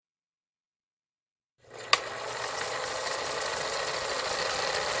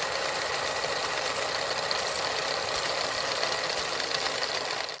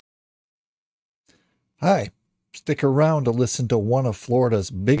Hi, stick around to listen to one of Florida's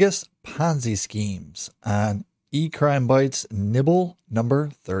biggest Ponzi schemes on eCrimeBytes Nibble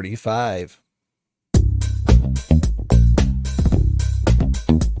number 35.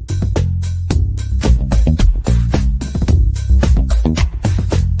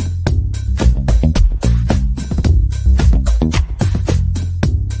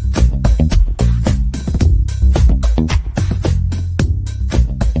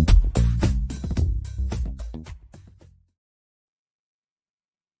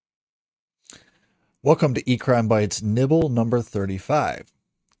 Welcome to eCrimeBytes Nibble number 35.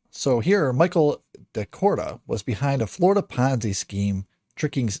 So here, Michael DeCorda was behind a Florida Ponzi scheme,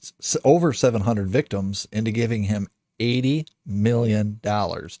 tricking over 700 victims into giving him $80 million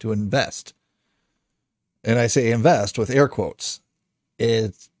to invest. And I say invest with air quotes.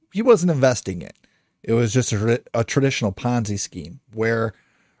 He wasn't investing it. It was just a traditional Ponzi scheme where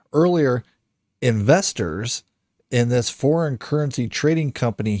earlier investors in this foreign currency trading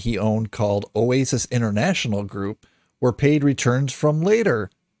company he owned called Oasis International Group were paid returns from later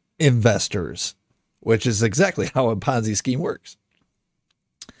investors, which is exactly how a Ponzi scheme works.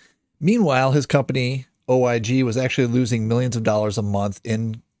 Meanwhile, his company, OIG, was actually losing millions of dollars a month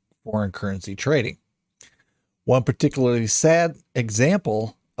in foreign currency trading. One particularly sad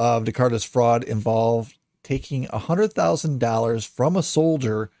example of DeCarda's fraud involved taking $100,000 from a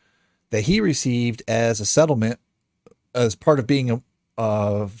soldier that he received as a settlement as part of being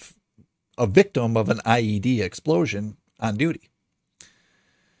a victim of an IED explosion on duty.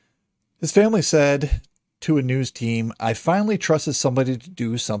 His family said to a news team, "I finally trusted somebody to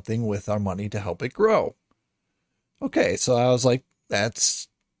do something with our money to help it grow." Okay, so I was like, that's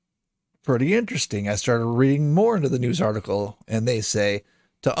pretty interesting. I started reading more into the news article, and they say,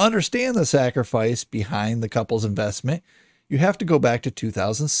 to understand the sacrifice behind the couple's investment, you have to go back to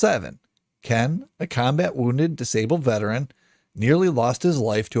 2007. Ken, a combat-wounded, disabled veteran, nearly lost his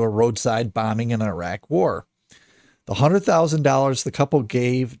life to a roadside bombing in the Iraq War. The $100,000 the couple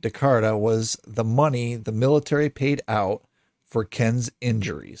gave DeCarda was the money the military paid out for Ken's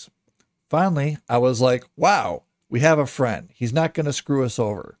injuries. Finally, I was like, wow, we have a friend. He's not going to screw us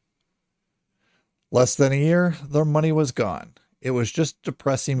over. Less than a year, their money was gone. It was just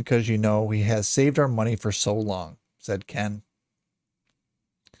depressing because, he has saved our money for so long, said Ken.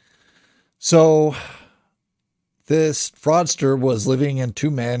 So this fraudster was living in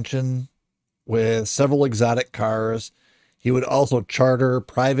two mansions with several exotic cars. He would also charter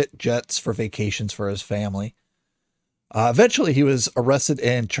private jets for vacations for his family. Eventually, he was arrested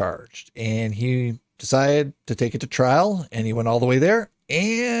and charged, and he decided to take it to trial, and he went all the way there,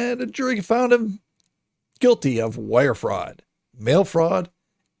 and a jury found him guilty of wire fraud, mail fraud,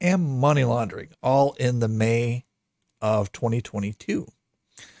 and money laundering, all in the May of 2022.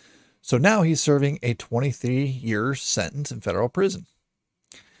 So now he's serving a 23-year sentence in federal prison.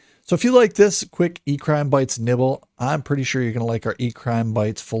 So if you like this quick eCrimeBytes nibble, I'm pretty sure you're going to like our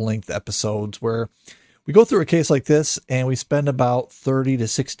eCrimeBytes full-length episodes where we go through a case like this and we spend about 30 to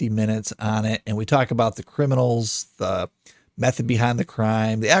 60 minutes on it. And we talk about the criminals, the method behind the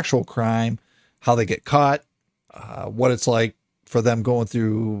crime, the actual crime, how they get caught, what it's like for them going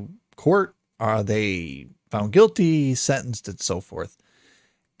through court. Are they found guilty, sentenced, and so forth.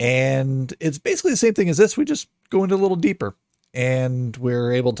 And it's basically the same thing as this. We just go into a little deeper, and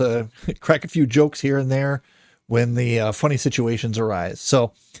we're able to crack a few jokes here and there when the funny situations arise.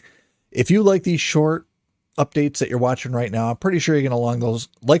 So if you like these short updates that you're watching right now, I'm pretty sure you're going to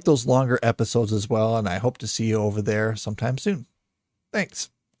like those longer episodes as well. And I hope to see you over there sometime soon. Thanks.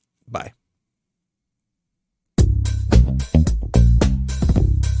 Bye.